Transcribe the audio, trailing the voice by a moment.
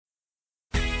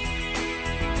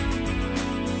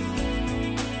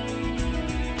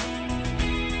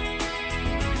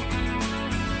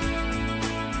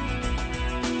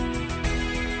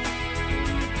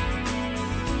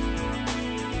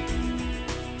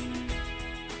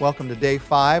Welcome to day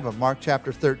 5 of Mark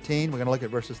chapter 13. We're going to look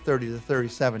at verses 30 to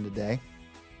 37 today.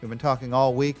 We've been talking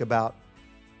all week about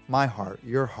my heart,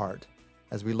 your heart,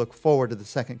 as we look forward to the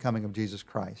second coming of Jesus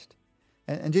Christ.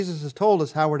 And Jesus has told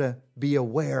us how we're to be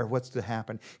aware of what's to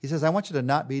happen. He says, I want you to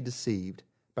not be deceived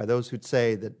by those who'd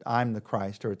say that I'm the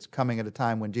Christ or it's coming at a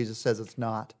time when Jesus says it's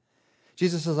not.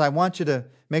 Jesus says, I want you to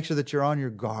make sure that you're on your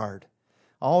guard,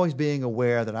 always being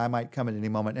aware that I might come at any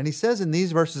moment. And he says in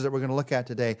these verses that we're going to look at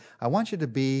today, I want you to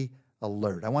be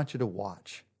alert. I want you to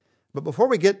watch. But before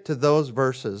we get to those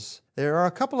verses, there are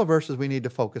a couple of verses we need to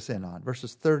focus in on,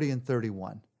 verses 30 and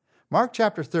 31. Mark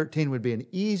chapter 13 would be an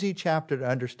easy chapter to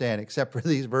understand except for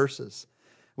these verses.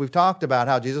 We've talked about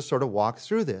how Jesus sort of walks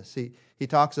through this. He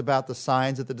talks about the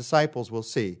signs that the disciples will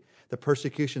see, the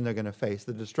persecution they're going to face,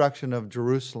 the destruction of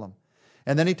Jerusalem.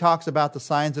 And then he talks about the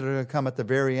signs that are going to come at the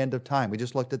very end of time. We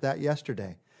just looked at that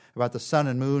yesterday, about the sun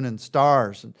and moon and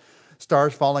stars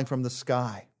falling from the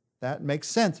sky. That makes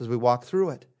sense as we walk through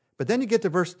it. But then you get to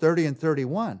verse 30 and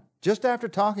 31. Just after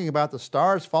talking about the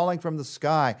stars falling from the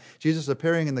sky, Jesus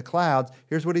appearing in the clouds,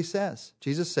 here's what he says.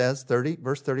 Jesus says,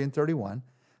 verse 30 and 31,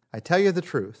 I tell you the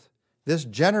truth, this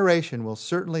generation will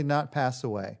certainly not pass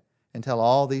away until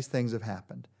all these things have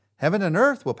happened. Heaven and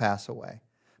earth will pass away,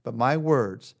 but my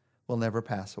words will never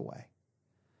pass away.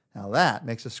 Now that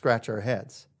makes us scratch our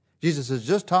heads. Jesus has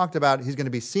just talked about he's going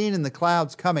to be seen in the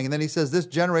clouds coming, and then he says this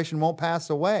generation won't pass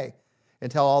away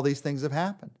until all these things have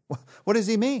happened. What does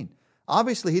he mean?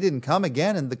 Obviously, he didn't come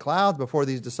again in the clouds before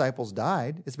these disciples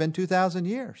died. It's been 2,000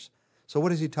 years. So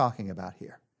what is he talking about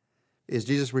here? Is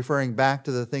Jesus referring back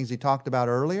to the things he talked about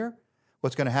earlier?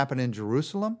 What's going to happen in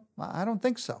Jerusalem? I don't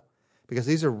think so. Because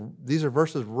these are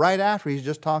verses right after he's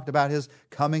just talked about his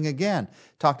coming again,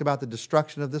 talked about the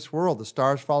destruction of this world, the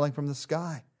stars falling from the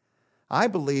sky. I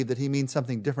believe that he means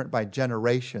something different by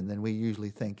generation than we usually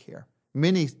think here.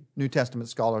 Many New Testament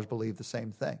scholars believe the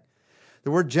same thing.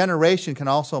 The word generation can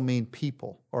also mean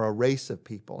people or a race of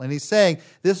people. And he's saying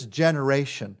this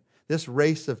generation, this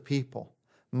race of people,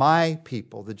 my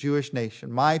people, the Jewish nation,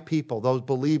 my people, those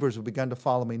believers who've begun to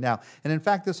follow me now. And in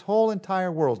fact, this whole entire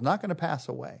world is not going to pass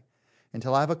away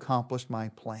until I've accomplished my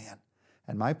plan.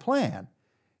 And my plan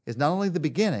is not only the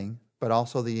beginning, but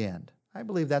also the end. I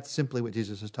believe that's simply what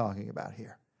Jesus is talking about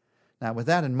here. Now, with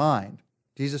that in mind,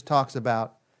 Jesus talks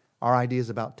about our ideas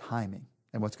about timing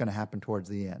and what's going to happen towards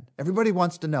the end. Everybody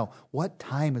wants to know, what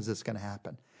time is this going to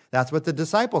happen? That's what the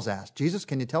disciples asked. Jesus,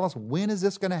 can you tell us when is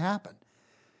this going to happen?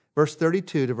 Verse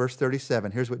 32 to verse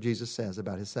 37, here's what Jesus says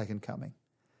about his second coming.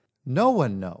 No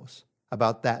one knows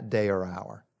about that day or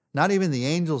hour. Not even the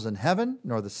angels in heaven,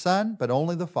 nor the Son, but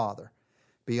only the Father.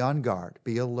 Be on guard,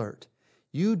 be alert.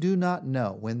 You do not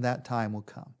know when that time will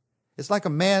come. It's like a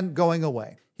man going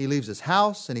away. He leaves his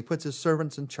house and he puts his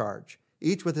servants in charge,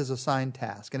 each with his assigned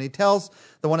task. And he tells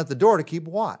the one at the door to keep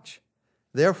watch.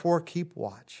 Therefore, keep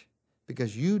watch,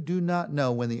 because you do not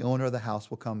know when the owner of the house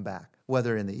will come back,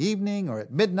 whether in the evening or at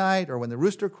midnight or when the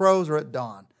rooster crows or at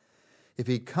dawn. If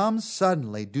he comes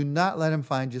suddenly, do not let him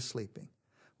find you sleeping.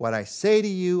 What I say to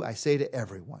you, I say to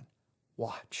everyone,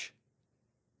 watch.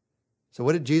 So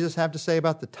what did Jesus have to say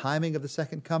about the timing of the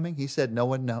second coming? He said, no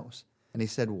one knows. And he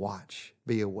said, watch,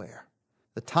 be aware.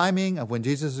 The timing of when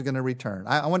Jesus is going to return.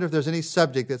 I wonder if there's any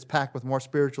subject that's packed with more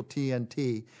spiritual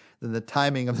TNT than the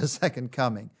timing of the second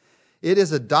coming. It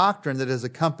is a doctrine that is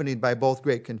accompanied by both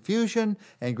great confusion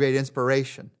and great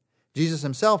inspiration. Jesus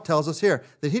himself tells us here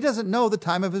that he doesn't know the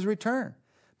time of his return.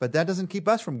 But that doesn't keep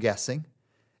us from guessing.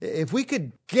 If we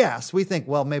could guess, we think,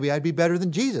 well, maybe I'd be better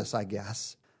than Jesus, I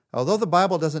guess. Although the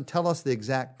Bible doesn't tell us the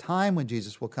exact time when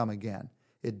Jesus will come again,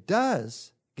 it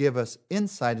does give us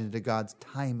insight into God's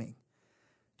timing.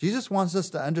 Jesus wants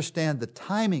us to understand the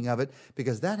timing of it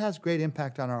because that has great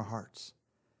impact on our hearts.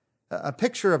 A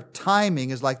picture of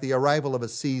timing is like the arrival of a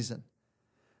season,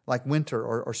 like winter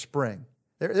or spring.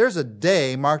 There's a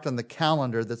day marked on the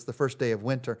calendar that's the first day of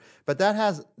winter, but that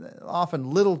has often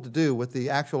little to do with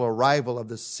the actual arrival of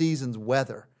the season's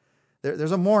weather.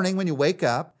 There's a morning when you wake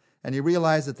up and you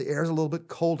realize that the air is a little bit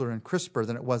colder and crisper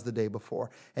than it was the day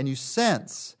before, and you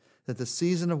sense that the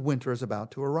season of winter is about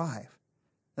to arrive.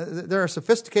 There are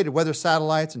sophisticated weather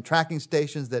satellites and tracking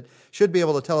stations that should be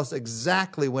able to tell us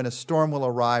exactly when a storm will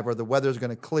arrive or the weather is going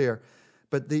to clear,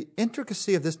 but the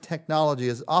intricacy of this technology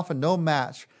is often no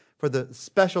match for the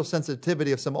special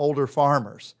sensitivity of some older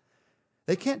farmers.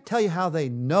 They can't tell you how they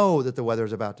know that the weather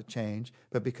is about to change,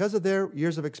 but because of their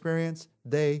years of experience,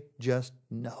 they just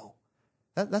know.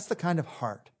 That's the kind of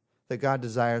heart that God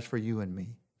desires for you and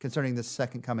me concerning the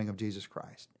second coming of Jesus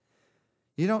Christ.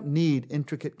 You don't need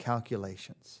intricate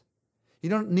calculations. You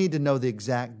don't need to know the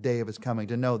exact day of His coming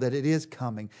to know that it is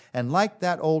coming. And like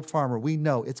that old farmer, we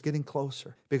know it's getting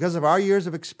closer. Because of our years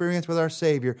of experience with our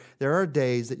Savior, there are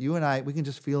days that you and I, we can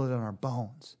just feel it in our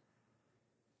bones.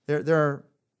 There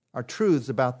are truths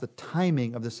about the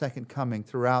timing of the second coming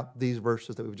throughout these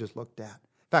verses that we've just looked at.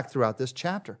 In fact, throughout this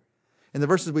chapter. In the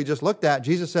verses we just looked at,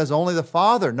 Jesus says only the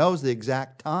Father knows the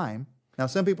exact time. Now,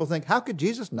 some people think, how could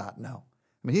Jesus not know?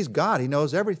 I mean, He's God. He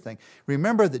knows everything.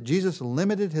 Remember that Jesus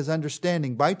limited His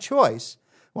understanding by choice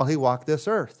while He walked this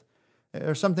earth. There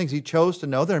are some things He chose to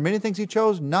know. There are many things He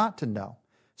chose not to know.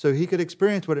 So He could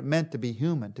experience what it meant to be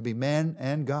human, to be man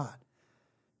and God.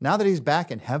 Now that He's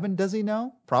back in heaven, does He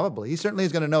know? Probably. He certainly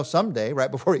is going to know someday,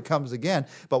 right before He comes again.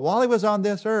 But while He was on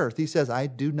this earth, He says, I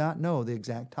do not know the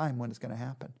exact time when it's going to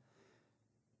happen.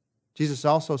 Jesus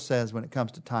also says when it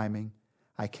comes to timing,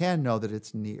 I can know that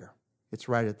it's near. It's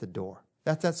right at the door.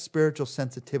 That's that spiritual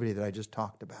sensitivity that I just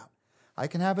talked about. I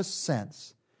can have a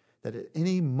sense that at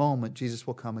any moment Jesus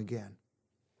will come again.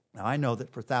 Now, I know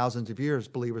that for thousands of years,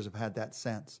 believers have had that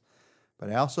sense.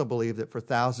 But I also believe that for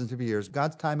thousands of years,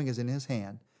 God's timing is in His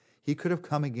hand. He could have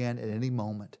come again at any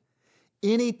moment.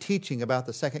 Any teaching about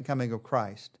the second coming of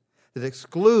Christ that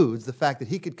excludes the fact that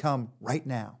He could come right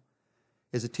now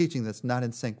is a teaching that's not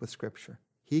in sync with Scripture.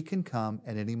 He can come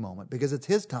at any moment because it's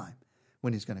His time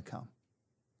when He's going to come.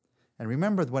 And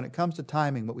remember, when it comes to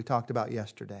timing, what we talked about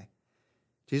yesterday,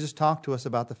 Jesus talked to us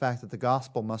about the fact that the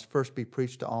gospel must first be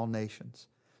preached to all nations.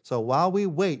 So while we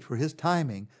wait for His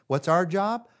timing, what's our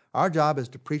job? Our job is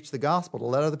to preach the gospel, to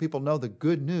let other people know the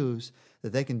good news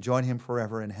that they can join Him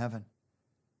forever in heaven.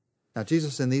 Now,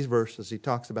 Jesus in these verses, He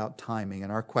talks about timing,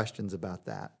 and our questions about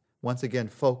that once again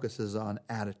focuses on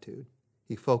attitude.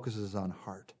 He focuses on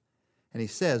heart. And He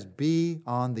says, be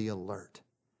on the alert.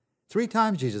 3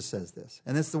 times Jesus says this.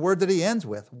 And it's the word that He ends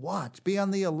with. Watch, be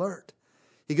on the alert.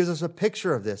 He gives us a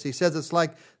picture of this. He says it's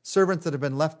like servants that have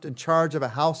been left in charge of a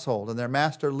household and their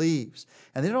master leaves.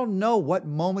 And they don't know what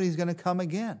moment He's going to come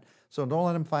again. So don't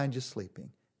let Him find you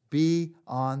sleeping. Be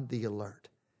on the alert.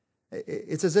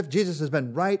 It's as if Jesus has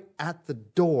been right at the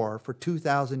door for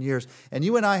 2,000 years. And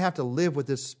you and I have to live with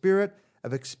this spirit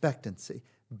of expectancy.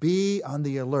 Be on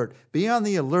the alert. Be on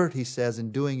the alert, He says,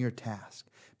 in doing your task.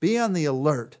 Be on the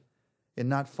alert in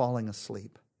not falling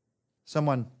asleep.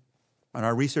 Someone on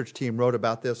our research team wrote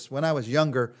about this. When I was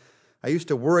younger, I used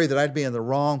to worry that I'd be in the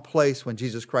wrong place when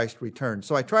Jesus Christ returned.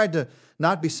 So I tried to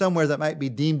not be somewhere that might be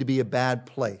deemed to be a bad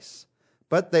place.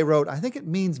 But they wrote, I think it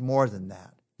means more than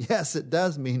that. Yes, it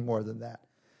does mean more than that.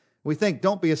 We think,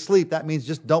 don't be asleep. That means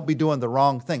just don't be doing the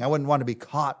wrong thing. I wouldn't want to be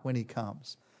caught when He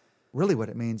comes. Really what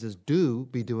it means is do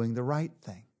be doing the right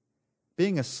thing.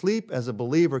 Being asleep as a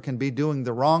believer can be doing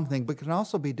the wrong thing, but can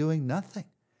also be doing nothing.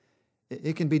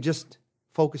 It can be just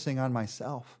focusing on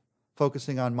myself,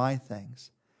 focusing on my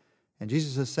things. And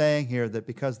Jesus is saying here that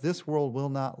because this world will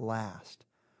not last,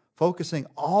 focusing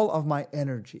all of my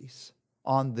energies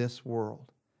on this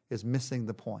world is missing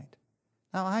the point.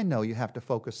 Now, I know you have to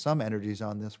focus some energies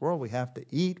on this world. We have to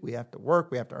eat, we have to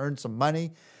work, we have to earn some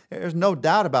money. There's no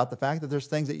doubt about the fact that there's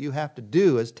things that you have to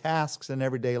do as tasks in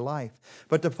everyday life.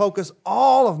 But to focus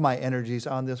all of my energies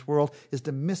on this world is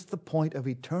to miss the point of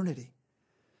eternity.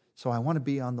 So I want to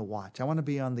be on the watch. I want to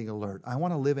be on the alert. I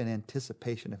want to live in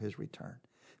anticipation of His return.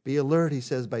 Be alert, He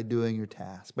says, by doing your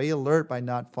task. Be alert by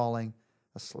not falling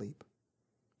asleep.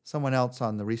 Someone else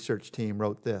on the research team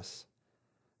wrote this.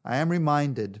 I am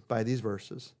reminded by these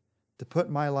verses to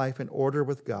put my life in order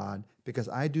with God because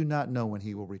I do not know when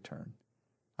He will return.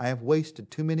 I have wasted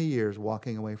too many years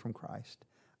walking away from Christ.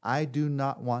 I do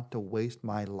not want to waste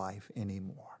my life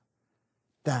anymore.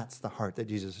 That's the heart that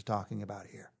Jesus is talking about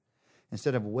here.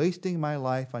 Instead of wasting my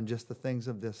life on just the things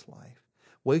of this life,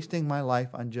 wasting my life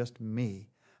on just me,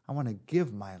 I want to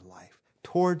give my life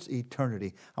towards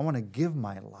eternity. I want to give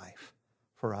my life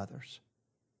for others.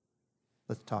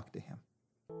 Let's talk to Him.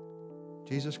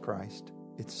 Jesus Christ,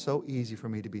 it's so easy for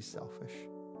me to be selfish.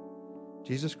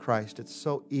 Jesus Christ, it's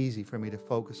so easy for me to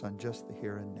focus on just the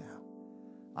here and now.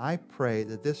 I pray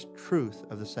that this truth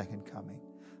of the second coming,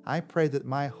 I pray that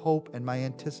my hope and my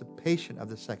anticipation of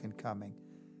the second coming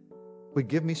would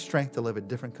give me strength to live a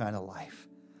different kind of life.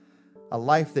 A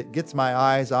life that gets my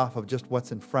eyes off of just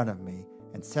what's in front of me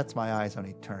and sets my eyes on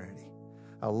eternity.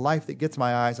 A life that gets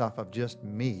my eyes off of just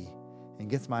me and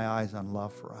gets my eyes on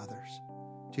love for others.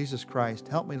 Jesus Christ,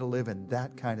 help me to live in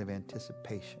that kind of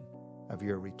anticipation of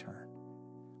your return.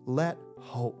 Let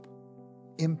hope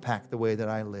impact the way that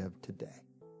I live today.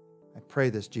 I pray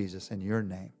this, Jesus, in your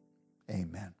name.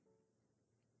 Amen.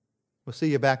 We'll see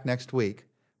you back next week.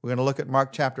 We're going to look at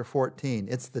Mark chapter 14.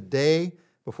 It's the day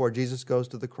before Jesus goes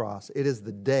to the cross. It is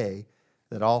the day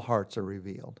that all hearts are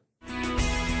revealed.